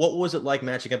 What was it like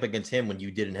matching up against him when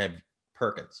you didn't have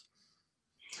Perkins?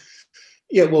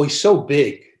 Yeah, well, he's so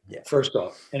big, first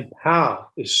off. And Powell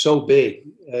is so big.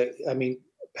 I mean,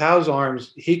 Powell's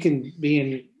arms, he can be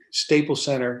in Staples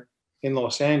Center in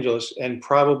Los Angeles and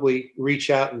probably reach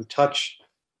out and touch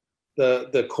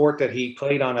the court that he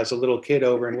played on as a little kid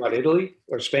over in Italy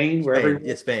or Spain, wherever.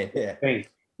 It's Spain, yeah. Spain.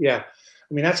 Yeah.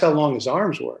 I mean, that's how long his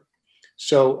arms were.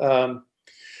 So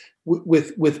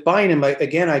with Bynum,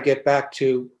 again, I get back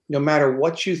to no matter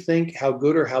what you think, how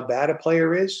good or how bad a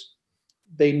player is,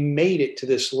 they made it to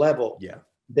this level. Yeah.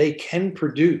 They can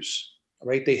produce,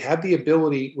 right? They have the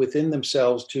ability within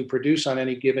themselves to produce on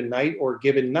any given night or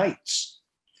given nights.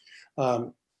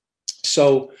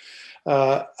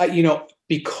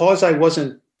 Because I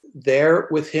wasn't there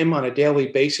with him on a daily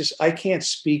basis, I can't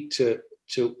speak to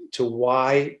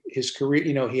why his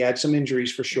career, he had some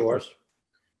injuries for sure.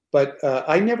 But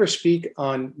I never speak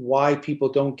on why people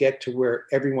don't get to where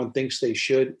everyone thinks they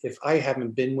should if I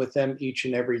haven't been with them each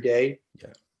and every day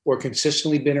or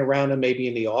consistently been around them, maybe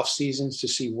in the off seasons to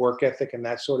see work ethic and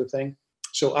that sort of thing.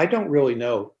 So I don't really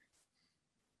know.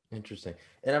 Interesting.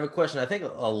 And I have a question. I think a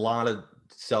lot of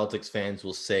Celtics fans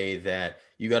will say that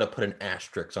you got to put an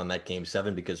asterisk on that Game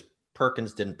 7 because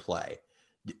Perkins didn't play.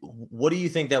 What do you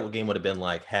think that game would have been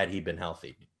like had he been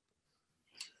healthy?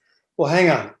 Well,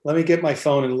 hang on. Let me get my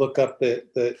phone and look up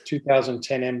the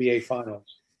 2010 NBA Finals.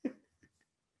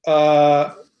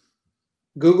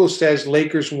 Google says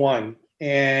Lakers won,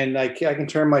 and I can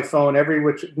turn my phone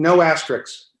no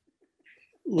asterisks.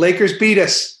 Lakers beat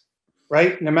us,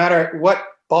 right? No matter what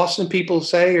Boston people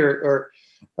say or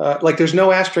there's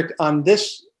no asterisk on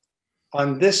this.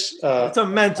 It's a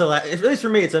mental, at least for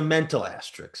me, it's a mental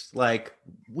asterisk. Like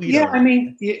I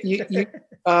mean, you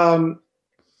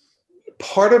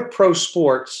part of pro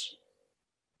sports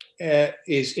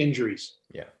is injuries.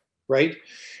 Yeah. Right.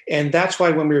 And that's why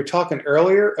when we were talking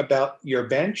earlier about your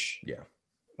bench. Yeah.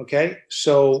 Okay.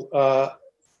 So,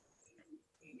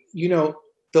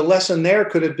 the lesson there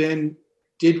could have been,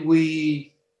 did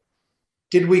we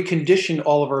condition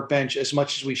all of our bench as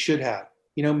much as we should have?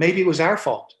 Maybe it was our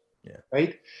fault. Yeah.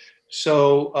 Right.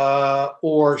 So,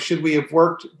 or should we have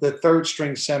worked the third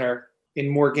string center in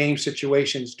more game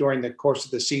situations during the course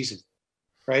of the season?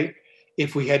 Right.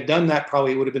 If we had done that,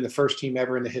 probably it would have been the first team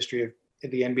ever in the history of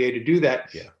the NBA to do that.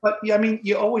 Yeah. But I mean,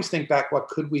 you always think back, what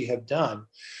could we have done?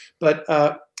 But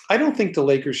I don't think the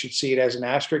Lakers should see it as an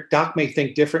asterisk. Doc may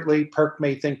think differently. Perk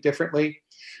may think differently.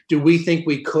 Do we think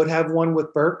we could have won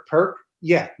with Perk?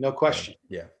 Yeah, no question.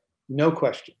 Yeah. No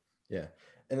question. Yeah.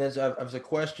 And then I have a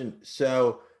question.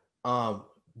 So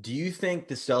do you think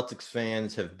the Celtics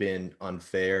fans have been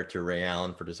unfair to Ray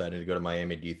Allen for deciding to go to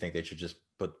Miami? Do you think they should just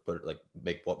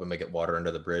make it water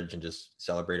under the bridge and just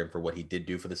celebrate him for what he did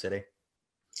do for the city?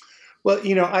 Well,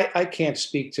 I can't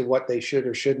speak to what they should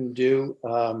or shouldn't do.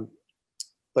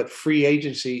 But free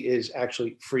agency is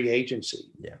actually free agency.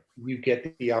 Yeah. You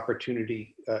get the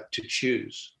opportunity to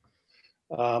choose.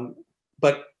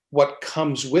 But what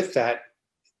comes with that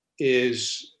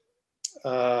is,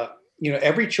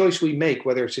 every choice we make,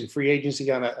 whether it's in free agency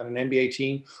on an NBA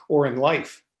team or in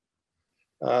life,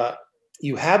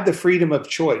 you have the freedom of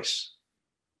choice.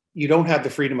 You don't have the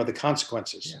freedom of the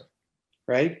consequences,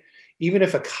 right? Even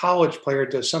if a college player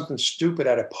does something stupid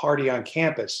at a party on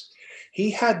campus, he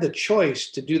had the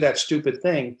choice to do that stupid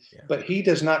thing, but he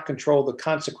does not control the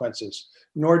consequences,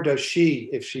 nor does she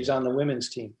if she's on the women's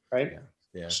team, right?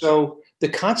 Yeah. So the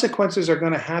consequences are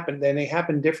going to happen, and they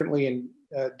happen differently in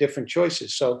different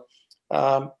choices. So,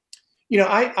 I'm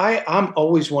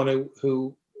always one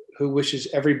who wishes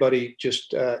everybody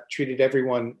just treated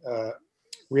everyone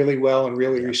really well and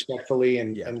really respectfully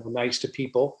and were nice to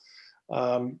people.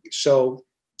 So,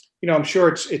 I'm sure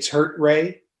it's hurt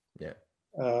Ray. Yeah.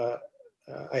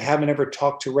 I haven't ever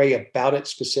talked to Ray about it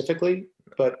specifically,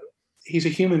 but he's a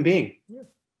human being.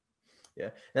 Yeah.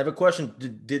 I have a question.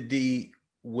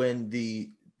 When the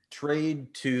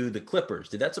trade to the Clippers,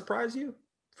 did that surprise you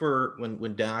for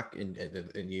when Doc and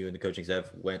you and the coaching staff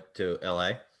went to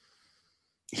LA?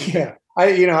 Yeah.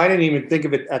 I didn't even think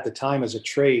of it at the time as a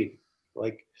trade.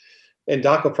 And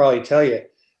Doc will probably tell you,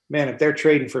 man, if they're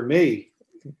trading for me,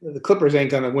 the Clippers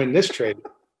ain't going to win this trade.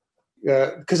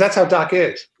 Because that's how Doc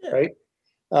is, right?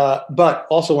 But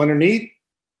also underneath,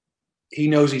 he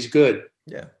knows he's good.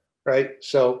 Yeah. Right.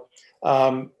 So,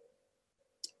 no,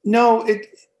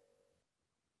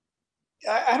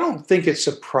 I don't think it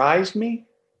surprised me,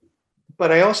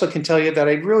 but I also can tell you that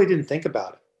I really didn't think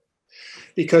about it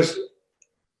because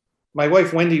my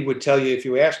wife, Wendy, would tell you if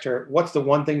you asked her, what's the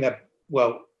one thing that,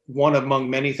 well, one among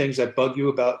many things that bug you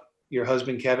about your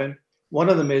husband, Kevin? One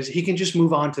of them is he can just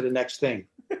move on to the next thing.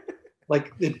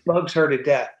 Like it bugs her to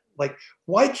death. Like,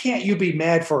 why can't you be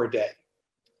mad for a day?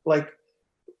 Like,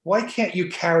 why can't you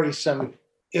carry some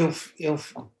ill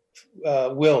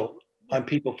will on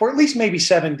people for at least maybe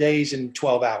 7 days and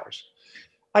 12 hours?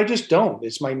 I just don't.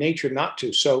 It's my nature not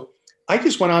to. So I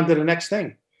just went on to the next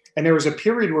thing. And there was a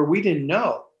period where we didn't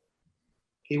know.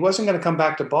 He wasn't going to come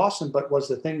back to Boston, but was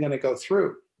the thing going to go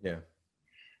through? Yeah.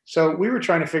 So we were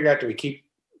trying to figure out,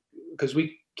 because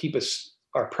we keep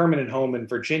our permanent home in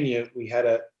Virginia. We had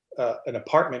an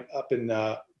apartment up in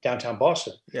downtown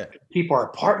Boston. Yeah. Keep our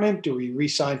apartment? Do we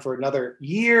re-sign for another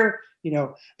year?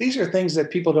 These are things that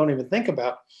people don't even think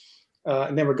about.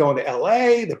 And then we're going to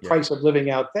LA, the price of living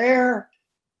out there,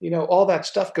 all that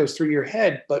stuff goes through your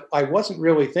head. But I wasn't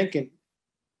really thinking,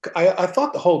 I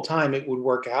thought the whole time it would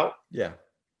work out. Yeah.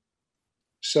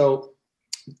 So,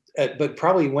 but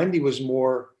probably Wendy was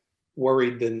more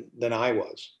worried than I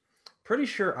was. Pretty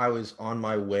sure I was on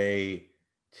my way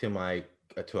to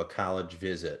to a college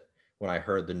visit when I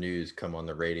heard the news come on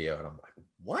the radio, and I'm like,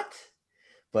 what?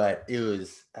 But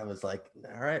I was like,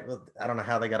 all right, well, I don't know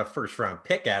how they got a first round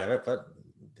pick out of it, but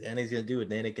Danny's going to do what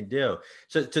Danny can do.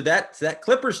 So that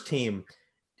Clippers team,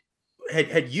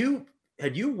 had you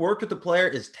worked with the player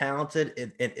as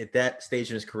talented at that stage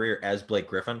in his career as Blake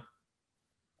Griffin?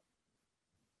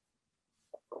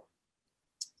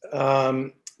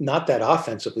 Not that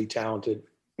offensively talented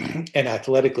and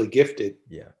athletically gifted.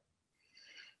 Yeah.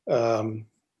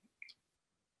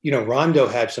 Rondo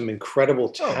had some incredible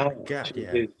talent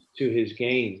to his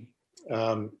game.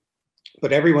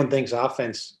 But everyone thinks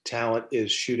offense talent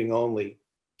is shooting only,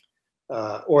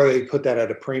 or they put that at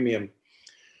a premium.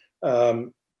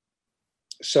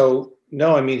 So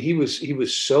no, I mean, he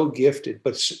was so gifted,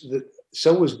 but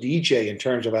so was DJ in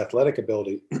terms of athletic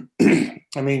ability.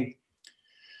 I mean,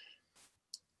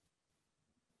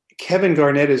 Kevin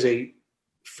Garnett is a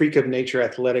freak of nature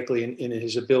athletically in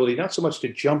his ability, not so much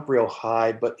to jump real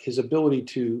high, but his ability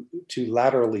to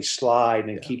laterally slide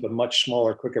and keep a much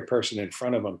smaller, quicker person in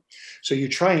front of him. So you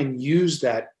try and use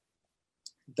that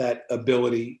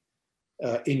ability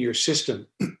in your system.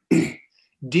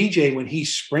 DJ, when he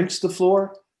sprints the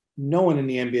floor, no one in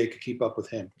the NBA could keep up with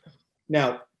him.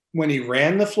 Now, when he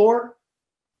ran the floor,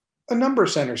 a number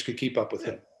of centers could keep up with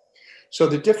him. So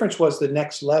the difference was the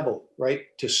next level,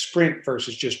 right? To sprint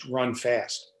versus just run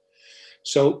fast.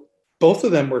 So both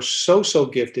of them were so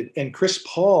gifted. And Chris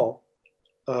Paul,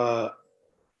 boy,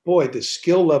 the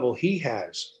skill level he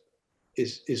has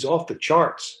is off the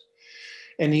charts.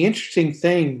 And the interesting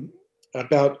thing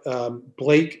about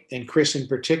Blake and Chris in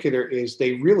particular is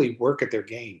they really work at their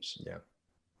games.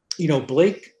 Yeah.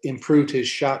 Blake improved his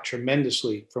shot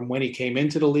tremendously from when he came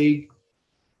into the league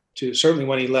to certainly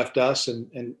when he left us,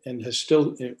 and has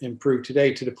still improved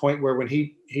today to the point where when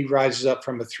he rises up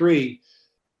from a three,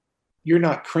 you're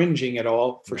not cringing at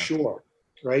all for sure,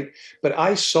 right? But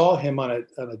I saw him on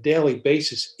a daily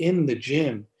basis in the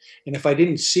gym, and if I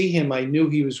didn't see him, I knew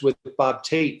he was with Bob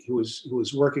Tate, who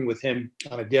was working with him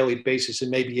on a daily basis in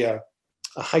maybe a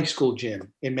high school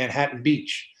gym in Manhattan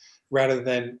Beach, rather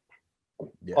than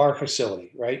our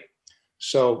facility, right?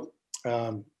 So.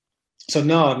 So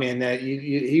no, man, that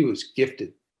he was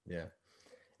gifted. Yeah,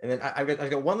 and then I've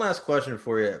got one last question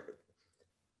for you.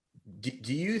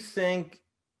 Do you think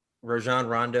Rajon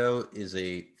Rondo is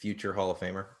a future Hall of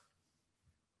Famer?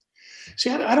 See,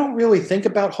 I don't really think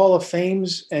about Hall of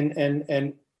Fames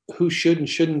and who should and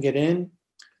shouldn't get in.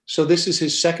 So this is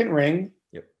his second ring.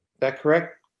 Yep. Is that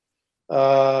correct?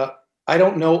 I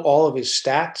don't know all of his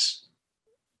stats,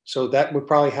 so that would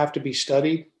probably have to be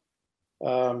studied.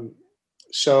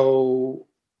 So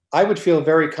I would feel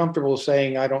very comfortable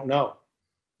saying I don't know.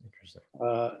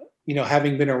 Interesting.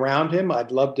 Having been around him,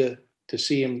 I'd love to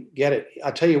see him get it.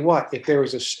 I'll tell you what, if there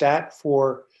was a stat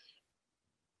for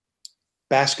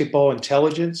basketball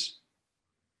intelligence,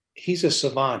 he's a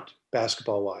savant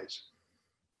basketball-wise.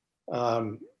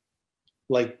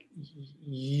 Like,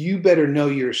 you better know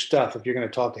your stuff if you're going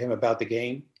to talk to him about the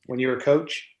game when you're a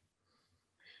coach.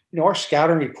 Our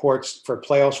scouting reports for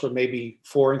playoffs were maybe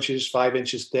 4 inches, 5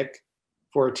 inches thick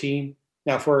for a team.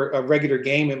 Now, for a regular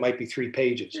game, it might be 3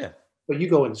 pages. Yeah. But you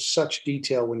go in such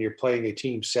detail when you're playing a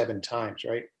team 7 times,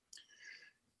 right?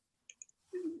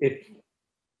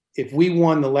 If we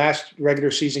won the last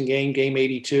regular season game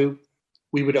 82,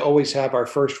 we would always have our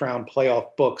first round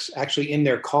playoff books actually in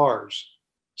their cars.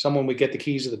 Someone would get the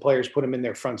keys of the players, put them in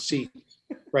their front seat,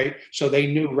 right? So they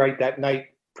knew right that night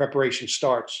preparation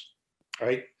starts,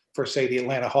 right? For, say, the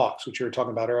Atlanta Hawks, which you were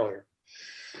talking about earlier.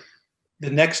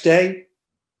 The next day,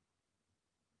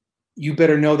 you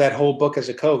better know that whole book as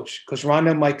a coach, because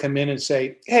Rondo might come in and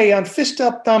say, hey, on fist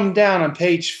up, thumb down on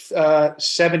page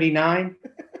 79,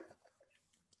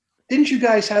 didn't you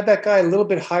guys have that guy a little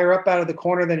bit higher up out of the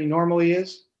corner than he normally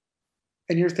is?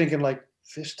 And you're thinking like,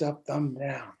 fist up, thumb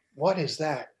down. What is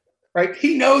that? Right?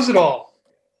 He knows it all.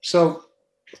 So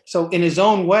in his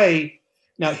own way,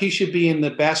 now he should be in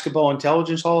the Basketball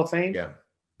Intelligence Hall of Fame. Yeah.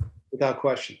 Without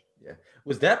question. Yeah.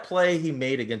 Was that play he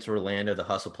made against Orlando, the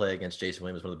hustle play against Jason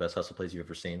Williams, one of the best hustle plays you've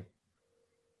ever seen?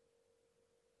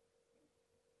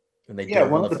 And they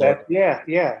one of the best. Yeah.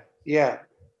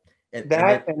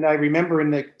 And I remember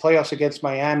in the playoffs against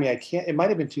Miami, it might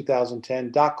have been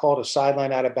 2010, Doc called a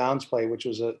sideline out of bounds play, which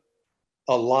was a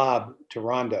lob to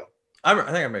Rondo. I think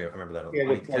I remember that.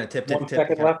 Yeah, he kind of tipped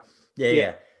it. Left.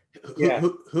 Yeah.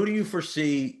 Who do you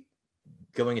foresee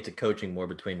going into coaching more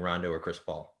between Rondo or Chris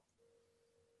Paul?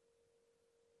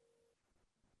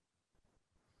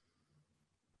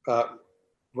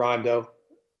 Rondo.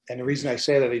 And the reason I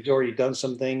say that, he's already done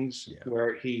some things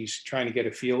where he's trying to get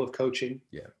a feel of coaching.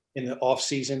 Yeah. In the off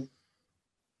season,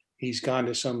 he's gone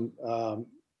to some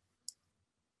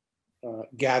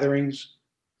gatherings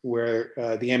where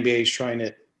the NBA is trying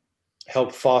to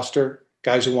help foster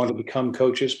guys who want to become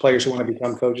coaches, players who want to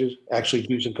become coaches, actually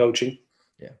do some coaching.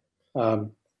 Yeah.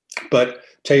 But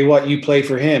tell you what, you play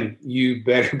for him, you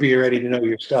better be ready to know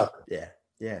your stuff. Yeah.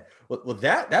 Yeah. Well,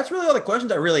 that's really all the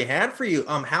questions I really had for you.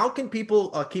 How can people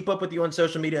keep up with you on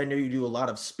social media? I know you do a lot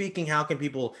of speaking. How can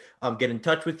people get in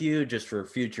touch with you just for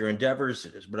future endeavors?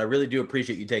 But I really do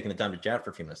appreciate you taking the time to chat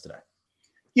for a few minutes today.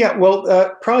 Yeah,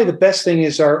 well, probably the best thing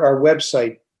is our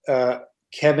website,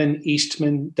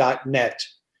 kevineastman.net.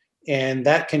 And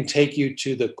that can take you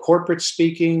to the corporate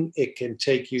speaking. It can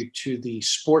take you to the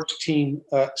sports team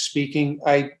speaking.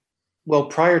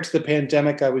 Prior to the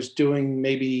pandemic, I was doing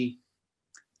maybe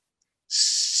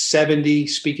 70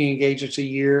 speaking engagements a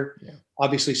year. Yeah.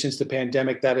 Obviously, since the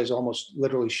pandemic, that is almost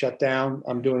literally shut down.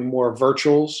 I'm doing more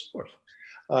virtuals.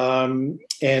 And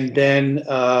then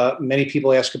many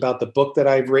people ask about the book that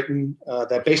I've written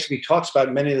that basically talks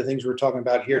about many of the things we're talking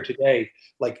about here today,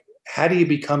 like how do you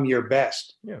become your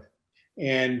best? Yeah.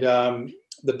 And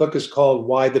the book is called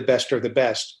Why the Best Are the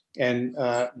Best. And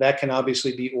that can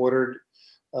obviously be ordered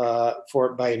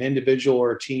by an individual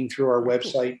or a team through our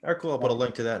website. All right, cool. I'll put a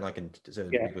link to that, and I can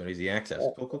people easy access.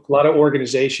 Cool. A lot of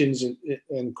organizations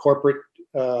and corporate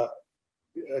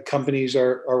companies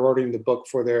are ordering the book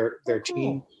for their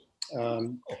team.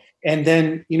 And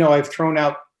then, I've thrown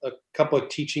out a couple of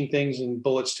teaching things and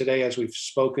bullets today as we've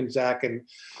spoken, Zach, and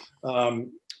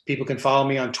people can follow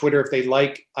me on Twitter if they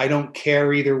like. I don't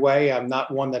care either way. I'm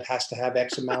not one that has to have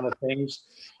X amount of things.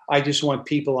 I just want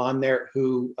people on there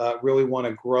who really want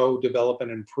to grow, develop,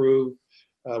 and improve,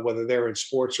 whether they're in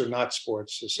sports or not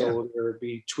sports. So there would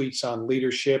be tweets on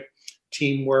leadership,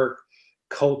 teamwork,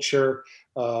 culture,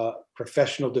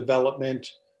 professional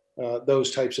development,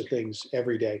 those types of things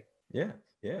every day. Yeah.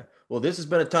 Well, this has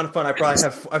been a ton of fun. I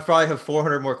probably have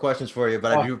 400 more questions for you,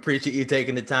 but I do appreciate you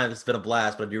taking the time. It's been a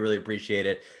blast, but I do really appreciate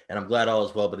it, and I'm glad all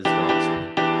is well. But it's been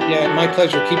awesome. Yeah, my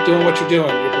pleasure. Keep doing what you're doing.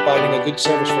 You're providing a good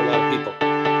service for a lot of people.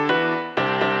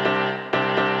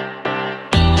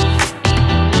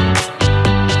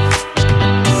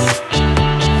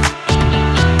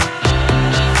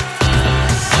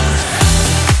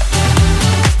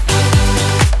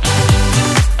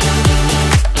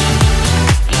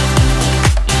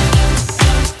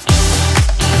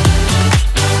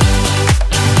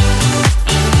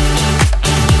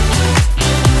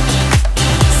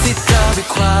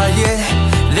 Quiet,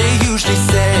 they usually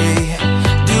say,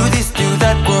 do this, do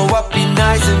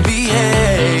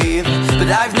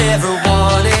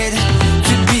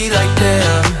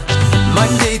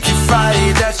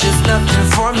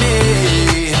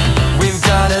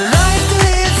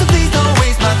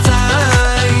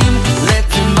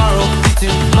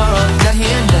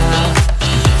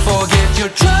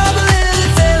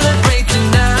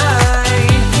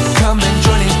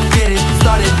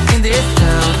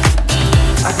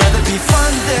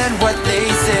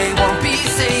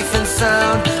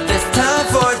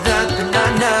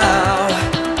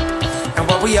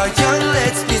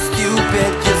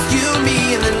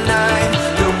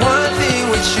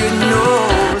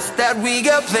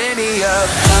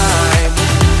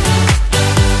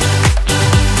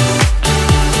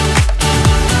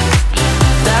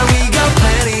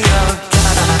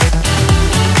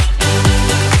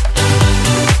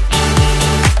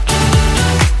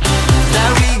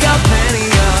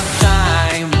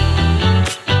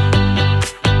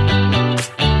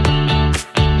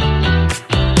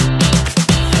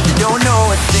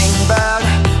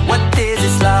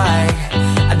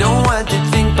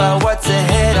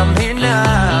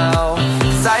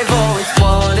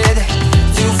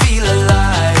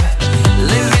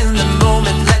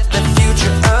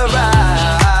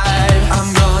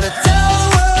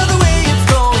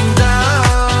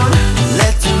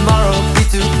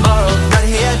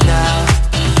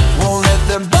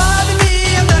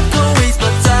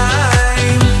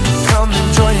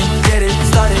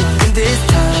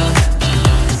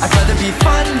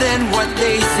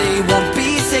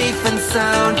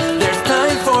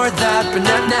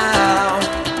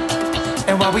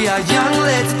while we are young,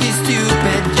 let's be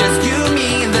stupid. Just you,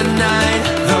 me, and the night.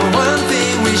 The one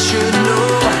thing we should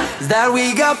know is that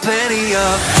we got plenty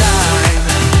of time.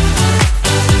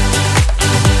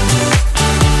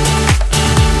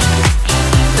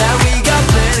 That we got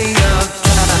plenty of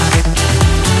time.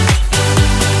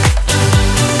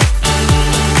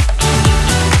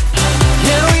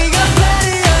 Yeah, we got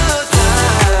plenty of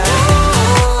time.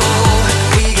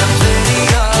 We got plenty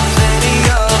of time.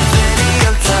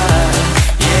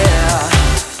 Yeah.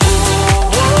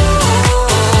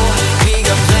 We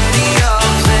got plenty of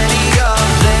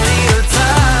time.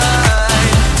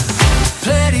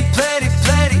 Plenty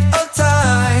of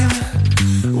time.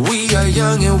 We are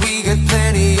young and we got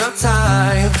plenty of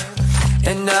time.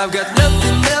 And I've got